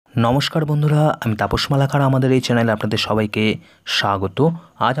নমস্কার বন্ধুরা, আমি তাপস মালাকার। আমাদের এই চ্যানেলে আপনাদের সবাইকে স্বাগত।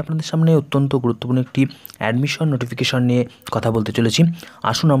 আজ আপনাদের সামনে অত্যন্ত গুরুত্বপূর্ণ একটি অ্যাডমিশন নোটিফিকেশন নিয়ে কথা বলতে চলেছি।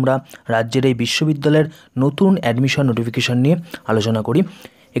 আসুন আমরা রাজ্যের এই বিশ্ববিদ্যালয়ের নতুন অ্যাডমিশন নোটিফিকেশন নিয়ে আলোচনা করি।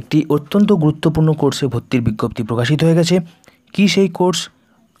 একটি অত্যন্ত গুরুত্বপূর্ণ কোর্সে ভর্তির বিজ্ঞপ্তি প্রকাশিত হয়ে গেছে। কি সেই কোর্স,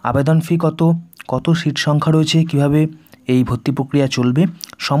 আবেদন ফি কত সিট সংখ্যা রয়েছে, কিভাবে এই ভর্তি প্রক্রিয়া চলবে,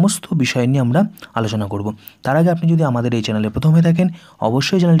 সমস্ত বিষয় নিয়ে আমরা আলোচনা করব। তার আগে আপনি যদি আমাদের এই চ্যানেলে প্রথম হয়ে থাকেন,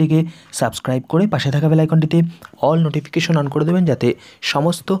 অবশ্যই চ্যানেলটিকে সাবস্ক্রাইব করে পাশে থাকা বেল আইকনটিতে অল নোটিফিকেশন অন করে দেবেন, যাতে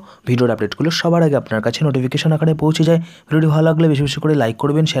সমস্ত ভিডিওর আপডেটগুলো সবার আগে আপনার কাছে নোটিফিকেশন আকারে পৌঁছে যায়। ভিডিওটি ভালো লাগলে বেশি বেশি করে লাইক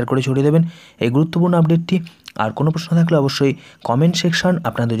করবেন, শেয়ার করে ছড়িয়ে দেবেন এই গুরুত্বপূর্ণ আপডেটটি। আর কোনো প্রশ্ন থাকলে অবশ্যই কমেন্ট সেকশন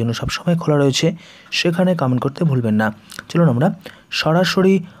আপনাদের জন্য সবসময় খোলা রয়েছে, সেখানে কমেন্ট করতে ভুলবেন না। চলুন আমরা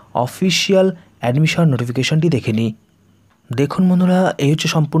সরাসরি অফিসিয়াল অ্যাডমিশন নোটিফিকেশনটি দেখে নিই। দেখুন বন্ধুরা, এই হচ্ছে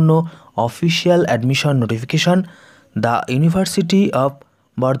সম্পূর্ণ official admission notification. The university of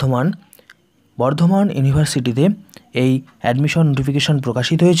Bardhaman ইউনিভার্সিটিতে এই অ্যাডমিশন নোটিফিকেশান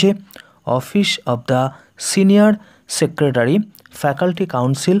প্রকাশিত হয়েছে। Office of the senior secretary, faculty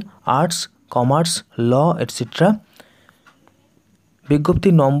council, arts, commerce, law etcetera.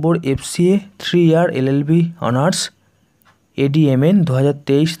 বিজ্ঞপ্তির নম্বর FCA 3 ইয়ার LLB অনার্স ADMN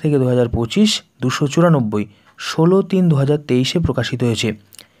 2023 থেকে 2025 294 16/3/2023 প্রকাশিত হয়েছে।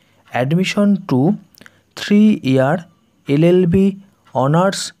 Admission two 3 year LLB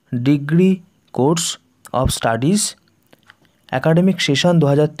honours degree course of studies, academic session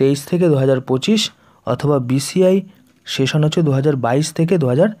 2023 থেকে 2025 অথবা BCI সেশন হচ্ছে 2022 থেকে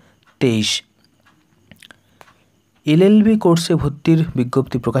 2023। LLB কোর্সে ভর্তির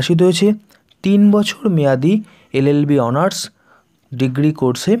বিজ্ঞপ্তি প্রকাশিত হয়েছে। 3 বছর মেয়াদি LLB অনার্স ডিগ্রি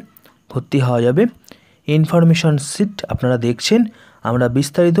কোর্সে ভর্তি হওয়া যাবে। ইনফরমেশন সিট আপনারা দেখছেন, আমরা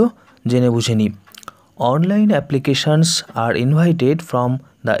বিস্তারিত জেনে বুঝে নিই। Online applications are invited from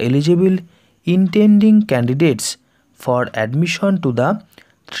the eligible intending candidates for admission to the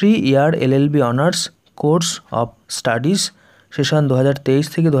 3 year LLB honours course of studies session 2023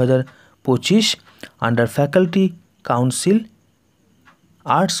 থেকে 2025 under faculty council,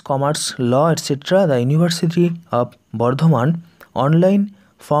 arts, commerce, law etcetera, the university of Bardhaman. Online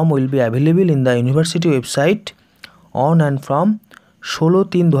form will be available in the university website on and from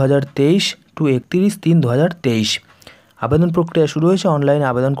 16/3/2023 to 31/3/2023। আবেদন প্রক্রিয়া শুরু হয়েছে। অনলাইনে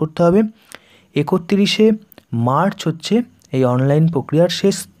আবেদন করতে হবে। 31শে March হচ্ছে এই অনলাইন প্রক্রিয়ার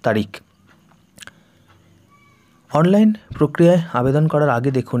শেষ তারিখ। অনলাইন প্রক্রিয়ায় আবেদন করার আগে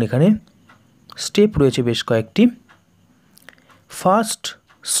দেখুন এখানে স্টেপ রয়েছে বেশ কয়েকটি। First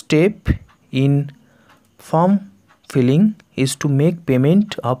step in form filling is to make payment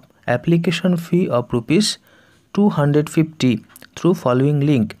of application fee of ₹250 through following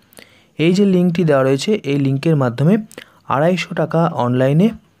link। এই যে লিঙ্কটি দেওয়া রয়েছে, এই লিঙ্কের মাধ্যমে 250 টাকা অনলাইনে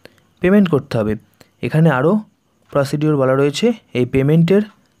পেমেন্ট করতে হবে। এখানে আরও প্রসিডিওর বলা রয়েছে। এই পেমেন্টের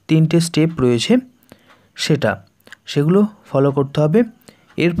 3টে স্টেপ রয়েছে, সেগুলো ফলো করতে হবে।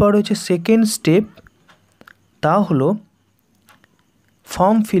 এরপর রয়েছে সেকেন্ড স্টেপ, তা হলো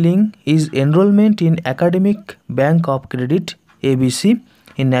Form filling is enrollment in Academic Bank of Credit ABC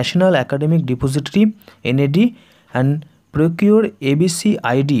in National Academic Depository NAD and procure ABC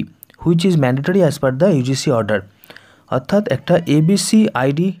ID which is mandatory as per the UGC order। অর্থাৎ একটা ABC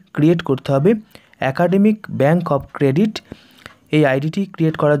ID ক্রিয়েট করতে হবে academic bank of credit. এই আইডিটি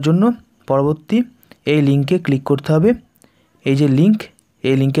create করার জন্য পরবর্তী এই লিঙ্কে ক্লিক করতে হবে। এই যে লিঙ্ক,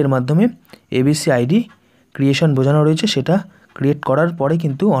 এই লিঙ্কের মাধ্যমে ABC ID ক্রিয়েশন বোঝানো রয়েছে, সেটা ক্রিয়েট করার পরে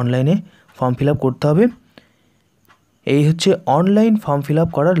কিন্তু অনলাইনে ফর্ম ফিল আপ করতে হবে। এই হচ্ছে অনলাইন ফর্ম ফিল আপ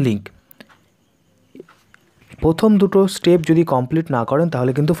করার লিঙ্ক। প্রথম দুটো স্টেপ যদি কমপ্লিট না করেন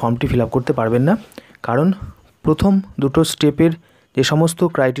তাহলে কিন্তু ফর্মটি ফিল আপ করতে পারবেন না, কারণ প্রথম দুটো স্টেপের যে সমস্ত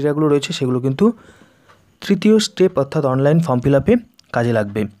ক্রাইটেরিয়াগুলো রয়েছে সেগুলো কিন্তু তৃতীয় স্টেপ অর্থাৎ অনলাইন ফর্ম ফিল আপে কাজে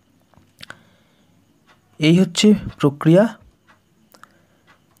লাগবে। এই হচ্ছে প্রক্রিয়া।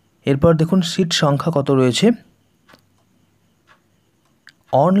 এরপর দেখুন সিট সংখ্যা কত রয়েছে।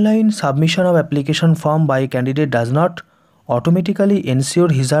 Online submission of application form by a candidate does not automatically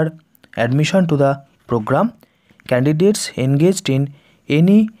ensure his or her admission to the program. Candidates engaged in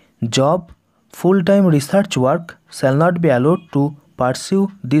any job, full-time research work shall not be allowed to pursue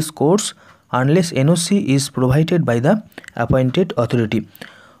this course unless NOC is provided by the appointed authority।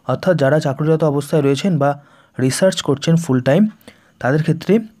 অর্থাৎ যারা চাকরিরত অবস্থায় রয়েছেন বা research করছেন full time, তাদের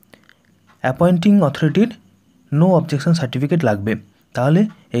ক্ষেত্রে appointing অথরিটির নো অবজেকশন সার্টিফিকেট লাগবে, তাহলে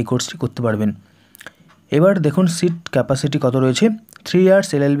এই কোর্সটি করতে পারবেন। এবার দেখুন সিট ক্যাপাসিটি কত রয়েছে। 3 ইয়ার্স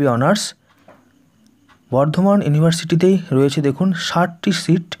LLB অনার্স বর্ধমান ইউনিভার্সিটিতেই রয়েছে দেখুন 60টি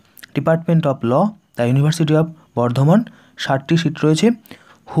seat. Department of law, the university of Bardhaman 60টি seat রয়েছে।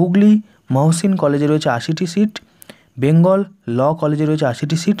 হুগলি মহসিন কলেজে রয়েছে 80টি সিট, বেঙ্গল ল কলেজে রয়েছে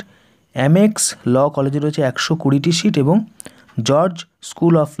 80টি সিট, এমএক্স ল কলেজে রয়েছে 120টি সিট এবং জর্জ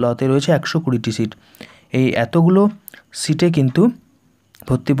স্কুল অফ লতে রয়েছে 120টি সিট। এই এতগুলো সিটে কিন্তু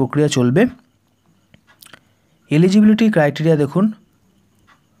ভর্তি প্রক্রিয়া চলবে। এলিজিবিলিটি ক্রাইটেরিয়া দেখুন,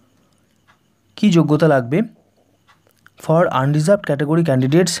 কি যোগ্যতা লাগবে। For unreserved category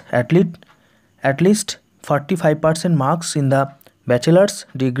candidates at least 45% marks in the bachelors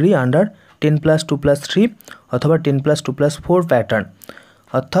degree under 10+2+3 অথবা 10+2+4 প্যাটার্ন,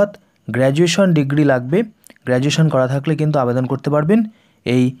 অর্থাৎ গ্র্যাজুয়েশন ডিগ্রি লাগবে। গ্র্যাজুয়েশন করা থাকলে কিন্তু আবেদন করতে পারবেন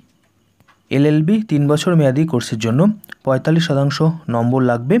এই LLB 3 বছর মেয়াদী কোর্সের জন্য। 45% নম্বর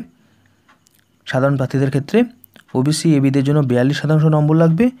লাগবে সাধারণ প্রার্থীদের ক্ষেত্রে। ওবিসি এবিদের জন্য 42% নম্বর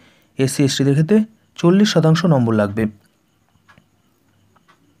লাগবে, এসসি এসটিদের ক্ষেত্রে 40% নম্বর লাগবে।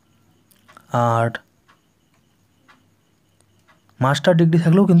 আর মাস্টার ডিগ্রি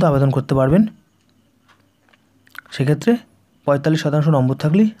থাকলেও কিন্তু আবেদন করতে পারবেন, সেক্ষেত্রে 45% নম্বর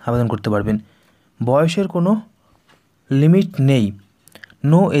থাকলেই আবেদন করতে পারবেন। বয়সের কোনো লিমিট নেই,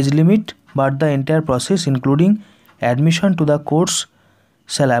 no age limit, but the entire process including admission to the course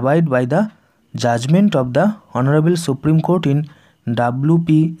shall abide by the judgement of the honourable supreme court in WP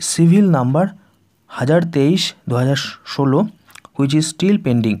civil number 1023/2016 which is still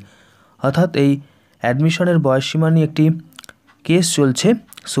pending. অর্থাৎ এই অ্যাডমিশনের বয়সসীমা নিয়ে একটি case চলছে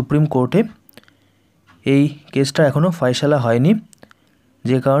supreme কোর্টে। এই কেসটা এখনও ফয়সালা হয়নি,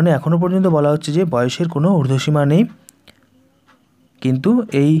 যে কারণে এখনও পর্যন্ত বলা হচ্ছে যে বয়সের কোনো ঊর্ধ্বসীমা নেই, কিন্তু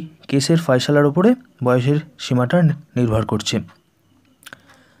এই কেসের ফয়সালার উপরে বয়সের সীমাটা নির্ভর করছে।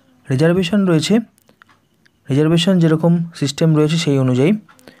 রিজার্ভেশন রয়েছে, রিজার্ভেশন যেরকম সিস্টেম রয়েছে সেই অনুযায়ী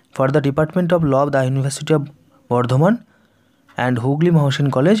for the department of law of the university of Bardhaman and Hooghly Mohsin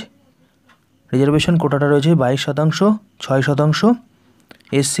college reservation কোটাটা রয়েছে 22%, 6%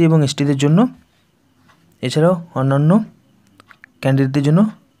 এসসি এবং এসটিদের জন্য, এছাড়াও অন্যান্য ক্যান্ডিডেটদের জন্য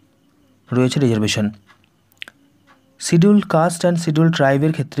রয়েছে reservation. Schedule caste and schedule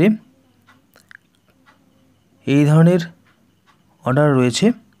ট্রাইবের ক্ষেত্রে এই ধরনের অর্ডার রয়েছে।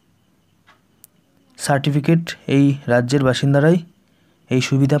 সার্টিফিকেট এই রাজ্যের বাসিন্দারাই এই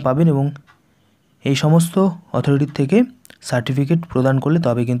সুবিধা পাবেন এবং এই সমস্ত অথরিটির থেকে সার্টিফিকেট প্রদান করলে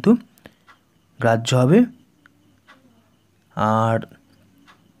তবে কিন্তু গ্রাহ্য হবে। আর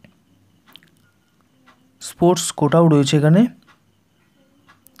স্পোর্টস কোটাও রয়েছে এখানে,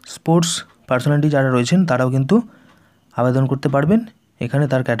 স্পোর্টস পার্সোনালিটি যারা রয়েছেন তারাও কিন্তু আবেদন করতে পারবেন। এখানে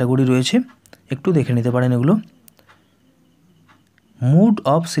তার ক্যাটাগরি রয়েছে, একটু দেখে নিতে পারেন এগুলো। Mood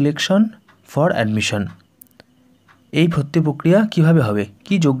of selection for admission, এই ভর্তি প্রক্রিয়া কিভাবে হবে,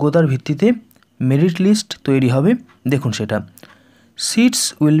 কি যোগ্যতার ভিত্তিতে মেরিট লিস্ট তৈরি হবে দেখুন সেটা। Seats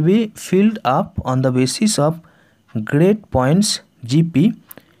will be filled up on the basis of grade points GP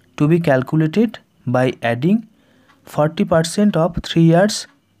two B calculated by adding 40% of 3 years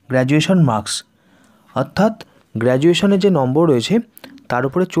graduation marks, অর্থাৎ গ্র্যাজুয়েশনের যে নম্বর রয়েছে তার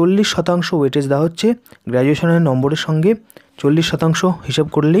উপরে 40% ওয়েটেজ দেওয়া হচ্ছে। গ্র্যাজুয়েশনের নম্বরের সঙ্গে 40% হিসাব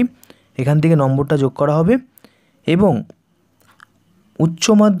করলেই এখান থেকে নম্বরটা যোগ করা হবে এবং উচ্চ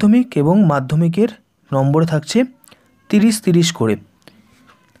মাধ্যমিক এবং মাধ্যমিকের নম্বরে থাকছে 30-30 করে,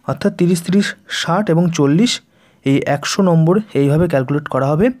 অর্থাৎ 30-30, 60 এবং 40, এই 100 নম্বর এইভাবে ক্যালকুলেট করা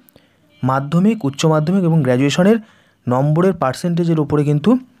হবে। মাধ্যমিক, উচ্চ মাধ্যমিক এবং গ্র্যাজুয়েশনের নম্বরের পার্সেন্টেজের উপরে কিন্তু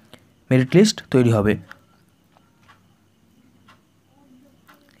মেরিট লিস্ট তৈরি হবে।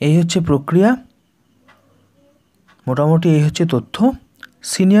 এই হচ্ছে প্রক্রিয়া, মোটামুটি এই হচ্ছে তথ্য।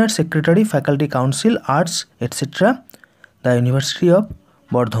 Senior secretary faculty council arts etcetera the university of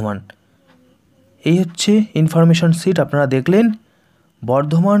Bardhaman, এই হচ্ছে ইনফরমেশন সিট আপনারা দেখলেন।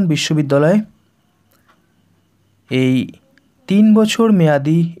 বর্ধমান বিশ্ববিদ্যালয় এই 3 বছর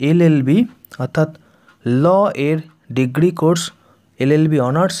মেয়াদি LLB অর্থাৎ ল এর ডিগ্রি কোর্স LLB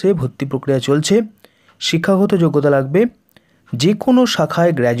অনার্সে ভর্তি প্রক্রিয়া চলছে। শিক্ষাগত যোগ্যতা লাগবে যে কোনো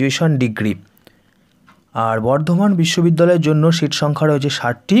শাখায় গ্র্যাজুয়েশন ডিগ্রি। আর বর্ধমান বিশ্ববিদ্যালয়ের জন্য সিট সংখ্যা রয়েছে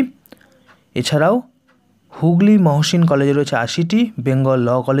 60টি। এছাড়াও হুগলি মহসিন কলেজে রয়েছে 80টি, বেঙ্গল ল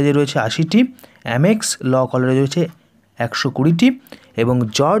কলেজে রয়েছে 80টি, এমএক্স ল কলেজে রয়েছে 120টি এবং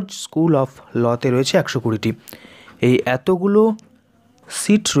জর্জ স্কুল অফ লতে রয়েছে 120টি। এই এতগুলো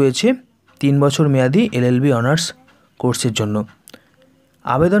সিট রয়েছে 3 বছর মেয়াদি LLB অনার্স কোর্সের জন্য।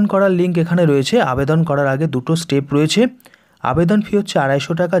 আবেদন করার লিঙ্ক এখানে রয়েছে। আবেদন করার আগে দুটো স্টেপ রয়েছে। আবেদন ফি হচ্ছে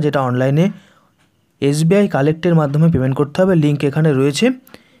 250 টাকা, যেটা অনলাইনে SBI কালেক্টের মাধ্যমে পেমেন্ট করতে হবে, লিঙ্ক এখানে রয়েছে।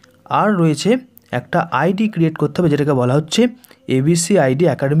 আর রয়েছে একটা আইডি ক্রিয়েট করতে হবে, যেটাকে বলা হচ্ছে ABC ID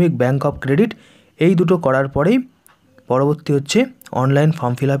academic bank of credit. এই দুটো করার পরেই পরবর্তী হচ্ছে অনলাইন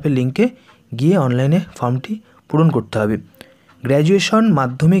ফর্ম ফিল আপের লিঙ্কে গিয়ে অনলাইনে ফর্মটি পূরণ করতে হবে। গ্র্যাজুয়েশন,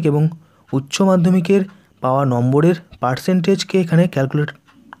 মাধ্যমিক এবং উচ্চ মাধ্যমিকের পাওয়া নম্বরের পার্সেন্টেজকে এখানে ক্যালকুলেট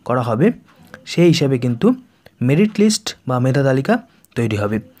করা হবে। সেই হিসাবে কিন্তু মেরিট লিস্ট বা মেধা তালিকা তৈরি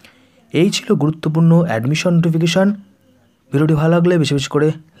হবে। এই ছিল গুরুত্বপূর্ণ অ্যাডমিশন নোটিফিকেশান। ভিডিওটি ভালো লাগলে বেশি বেশি করে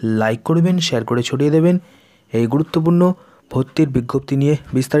লাইক করবেন, শেয়ার করে ছড়িয়ে দেবেন এই গুরুত্বপূর্ণ ভর্তির বিজ্ঞপ্তি নিয়ে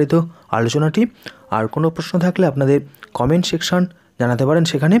বিস্তারিত আলোচনাটি। আর কোনো প্রশ্ন থাকলে আপনাদের কমেন্ট সেকশন জানাতে পারেন,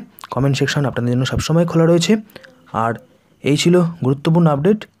 সেখানে কমেন্ট সেকশন আপনাদের জন্য সবসময় খোলা রয়েছে। আর এই ছিল গুরুত্বপূর্ণ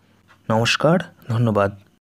আপডেট। নমস্কার, ধন্যবাদ।